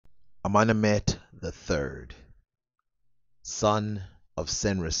Amenemhet the Third, son of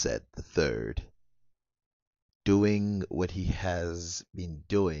Senreset the Third, doing what he has been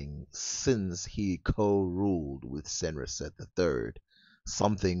doing since he co-ruled with Senreset the Third,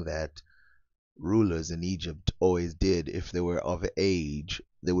 something that rulers in Egypt always did if they were of age.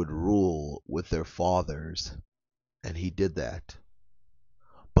 They would rule with their fathers, and he did that.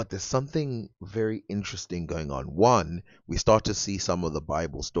 But there's something very interesting going on. One, we start to see some of the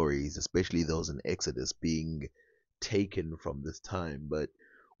Bible stories, especially those in Exodus, being taken from this time, but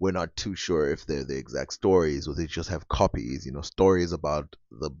we're not too sure if they're the exact stories or they just have copies, stories about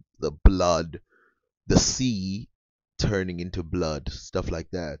the blood, the sea turning into blood, stuff like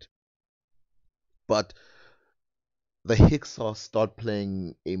that. But the Hyksos start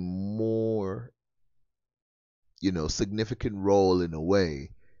playing a more, significant role in a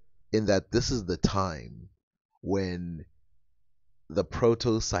way, in that this is the time when the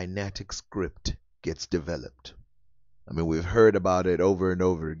Proto-Sinaitic script gets developed. I mean, we've heard about it over and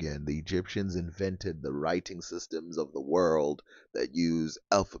over again. The Egyptians invented the writing systems of the world that use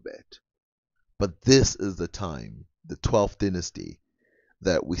alphabet. But this is the time, the 12th dynasty,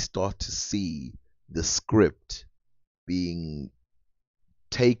 that we start to see the script being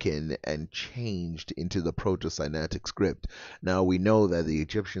taken and changed into the Proto-Sinaitic script. Now we know that the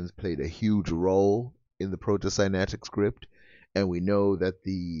Egyptians played a huge role in the Proto-Sinaitic script, and we know that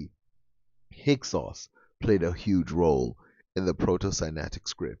the Hyksos played a huge role in the Proto-Sinaitic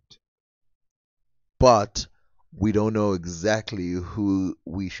script. But we don't know exactly who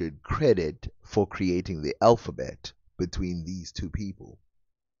we should credit for creating the alphabet between these two people.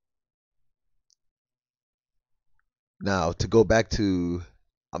 Now, to go back to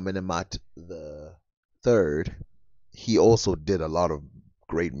Amenemhat the Third, he also did a lot of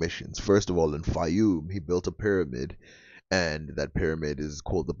great missions. First of all, in Fayum, he built a pyramid, and that pyramid is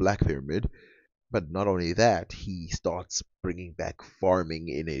called the Black Pyramid. But not only that, he starts bringing back farming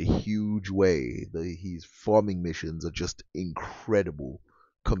in a huge way. His farming missions are just incredible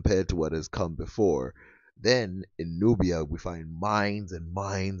compared to what has come before. Then in Nubia, we find mines and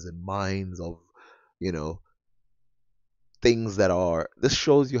mines and mines of, you know, things that are. This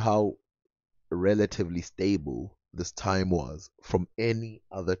shows you how relatively stable this time was from any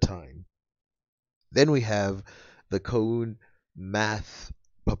other time. Then we have the Cone Math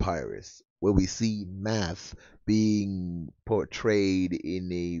Papyrus, where we see math being portrayed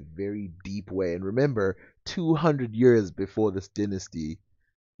in a very deep way. And remember, 200 years before this dynasty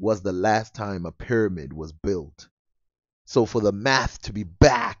was the last time a pyramid was built. So for the math to be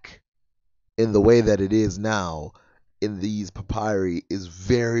back in the way that it is now in these papyri is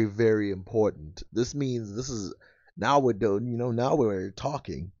very, very important. This means this is now we're doing, now we're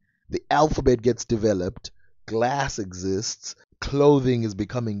talking. The alphabet gets developed, glass exists, clothing is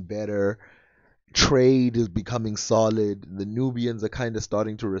becoming better, trade is becoming solid. The Nubians are kind of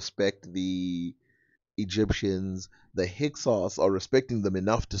starting to respect the Egyptians. The Hyksos are respecting them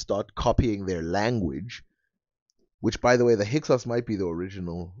enough to start copying their language, which, by the way, the Hyksos might be the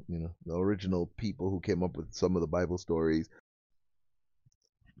original, the original people who came up with some of the Bible stories.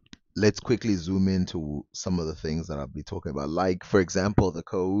 Let's quickly zoom into some of the things that I'll be talking about. Like, for example, the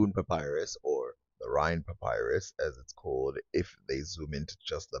Koun Papyrus, or the Rhine Papyrus, as it's called, if they zoom into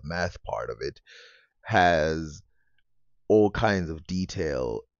just the math part of it, has all kinds of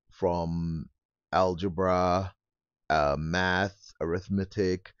detail from algebra, math,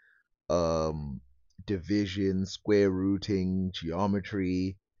 arithmetic, um, division, square rooting,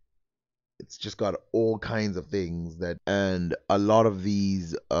 geometry. It's just got all kinds of things that, and a lot of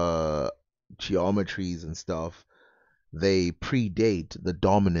these geometries and stuff, they predate the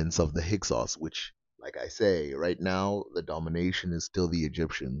dominance of the Hyksos, which, like I say, right now the domination is still the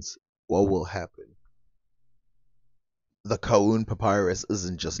Egyptians. What will happen? The Kaun Papyrus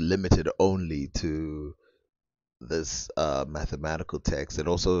isn't just limited only to this mathematical text. It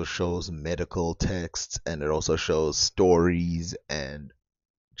also shows medical texts, and it also shows stories and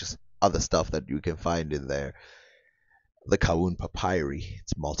just other stuff that you can find in there. The Kawun Papyri,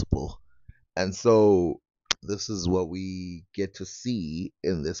 it's multiple. And so this is what we get to see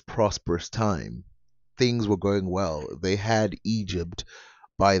in this prosperous time. Things were going well. They had Egypt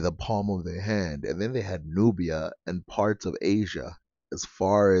by the palm of their hand, and then they had Nubia and parts of Asia, as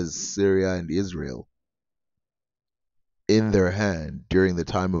far as Syria and Israel, in their hand during the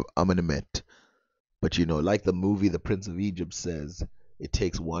time of Amenemhet. But like the movie The Prince of Egypt says, it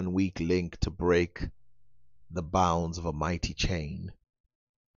takes one weak link to break the bounds of a mighty chain.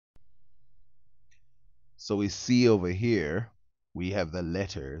 So we see over here, we have the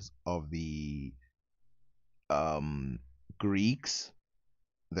letters of the um, Greeks,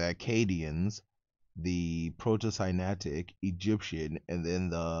 the Akkadians, the Proto-Sinaitic, Egyptian, and then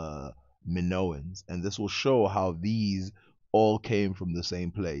the Minoans. And this will show how these all came from the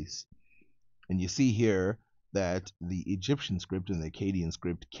same place. And you see here that the Egyptian script and the Akkadian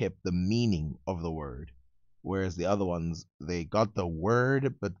script kept the meaning of the word, whereas the other ones, they got the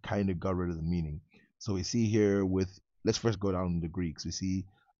word but kind of got rid of the meaning. So we see here with, let's first go down to the Greeks. We see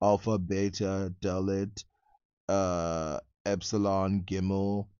Alpha, Beta, Dalet, Epsilon,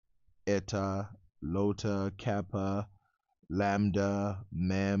 Gimel, Eta, Lota, Kappa, Lambda,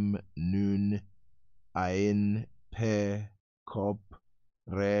 Mem, Nun, Ain, Pe, Kop,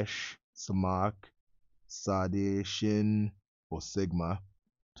 Resh, Samak, Sade, Shin, or Sigma,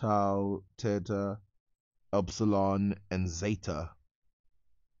 Tau, Theta, Epsilon, and Zeta,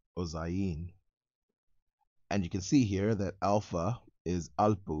 or Zayin. And you can see here that Alpha is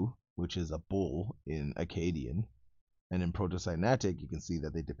Alpu, which is a bull in Akkadian. And in Proto-Sinaitic, you can see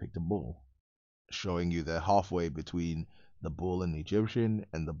that they depict a bull, showing you the halfway between the bull in Egyptian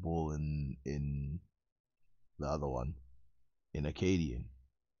and the bull in the other one, in Akkadian.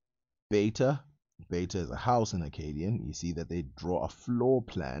 Beta is a house in Akkadian. You see that they draw a floor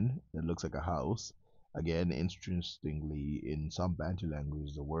plan that looks like a house. Again, interestingly, in some Bantu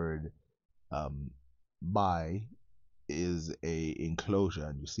languages, the word bai is a enclosure,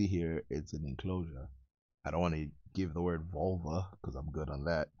 and you see here it's an enclosure. I don't want to give the word vulva because I'm good on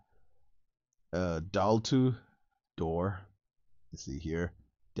that. Daltu, door. You see here,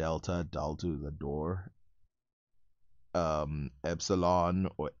 delta, daltu is a door. Epsilon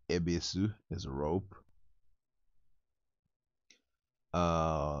or ebisu is a rope.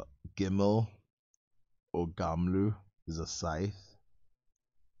 Gimel or gamlu is a scythe.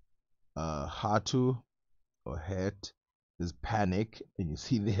 Hatu or het is panic, and you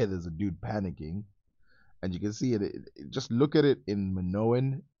see there's a dude panicking, and you can see just look at it in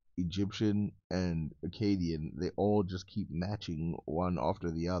Minoan, Egyptian, and Akkadian. They all just keep matching one after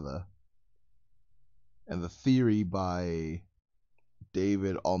the other. And the theory by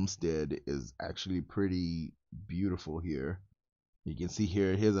David Olmsted is actually pretty beautiful here. You can see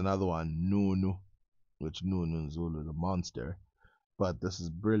here, here's another one, Nunu, which Nunu in Zulu is a monster. But this is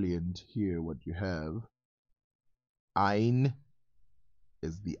brilliant here, what you have. Ain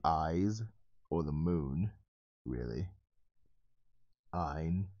is the eyes, or the moon, really.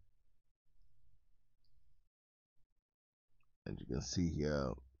 Ain. And you can see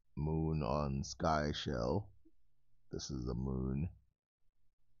here, moon on sky shell. This is the moon.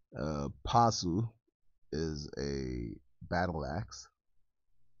 Pasu is a battle axe.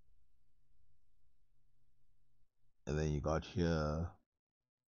 And then you got here,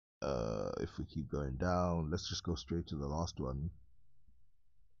 if we keep going down, let's just go straight to the last one.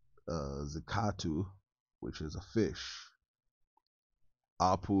 Zakatu, which is a fish.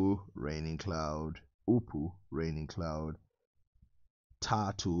 Apu, raining cloud. Upu, raining cloud.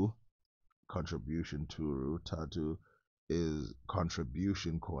 Tatu, contribution turu. Tatu is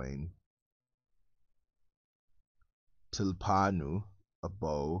contribution coin. Tilpanu, a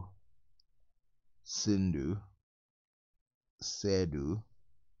bow. Sindu, Sedu,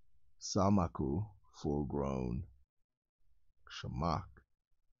 Samaku, full grown. Shamak.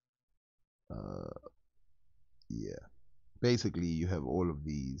 Yeah. Basically, you have all of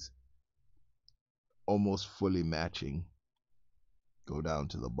these almost fully matching. Go down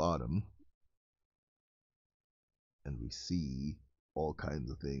to the bottom, and we see all kinds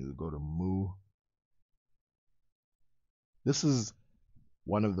of things. We go to Mu. This is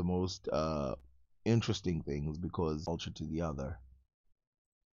one of the most interesting things because culture to the other,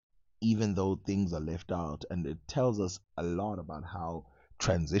 even though things are left out, and it tells us a lot about how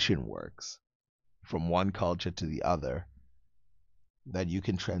transition works from one culture to the other, that you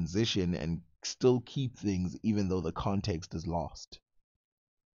can transition and still keep things even though the context is lost.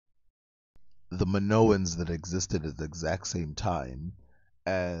 The Minoans that existed at the exact same time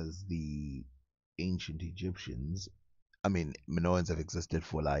as the ancient Egyptians, I mean, Minoans have existed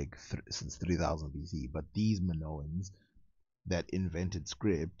for like since 3000 BC, but these Minoans that invented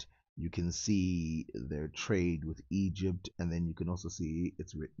script, you can see their trade with Egypt, and then you can also see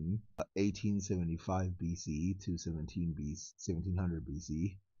it's written 1875 BC to 1700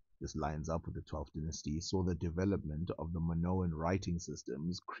 BC. This lines up with the 12th dynasty, saw the development of the Minoan writing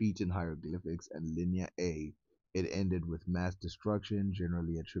systems, Cretan hieroglyphics, and Linear A. It ended with mass destruction,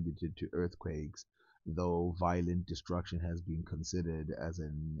 generally attributed to earthquakes, though violent destruction has been considered as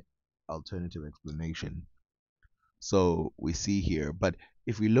an alternative explanation. So we see here, but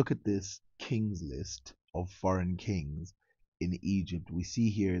if we look at this kings list of foreign kings in Egypt, we see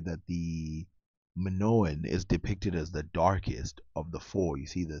here that the Minoan is depicted as the darkest of the four. You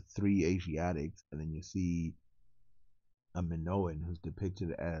see the three Asiatics, and then you see a Minoan who's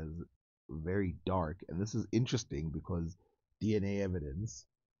depicted as very dark. And this is interesting because DNA evidence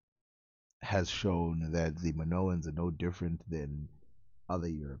has shown that the Minoans are no different than other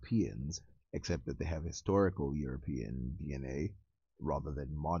Europeans, except that they have historical European DNA rather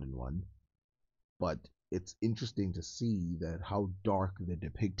than modern one. But it's interesting to see that how dark they're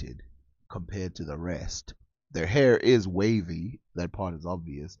depicted compared to the rest. Their hair is wavy, that part is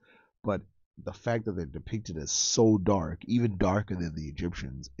obvious, but the fact that they're depicted as so dark, even darker than the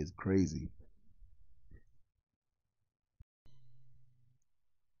Egyptians, is crazy.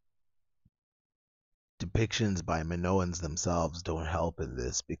 Depictions by Minoans themselves don't help in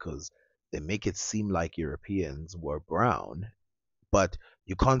this because they make it seem like Europeans were brown, but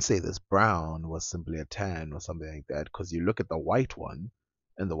you can't say this brown was simply a tan or something like that because you look at the white one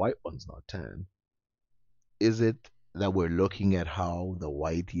and the white one's not tan. Is it that we're looking at how the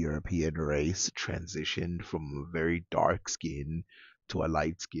white European race transitioned from a very dark skin to a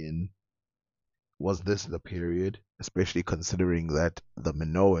light skin? Was this the period, especially considering that the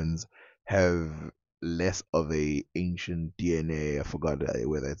Minoans have less of a ancient DNA, I forgot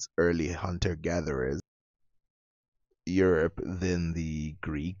whether it's early hunter gatherers, Europe than the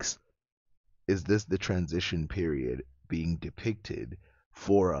Greeks? Is this the transition period being depicted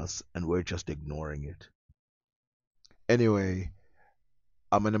for us and we're just ignoring it? Anyway,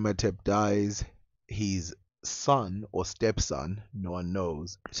 Amenemhotep dies. His son or stepson, no one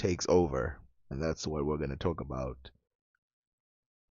knows, takes over. And that's what we're going to talk about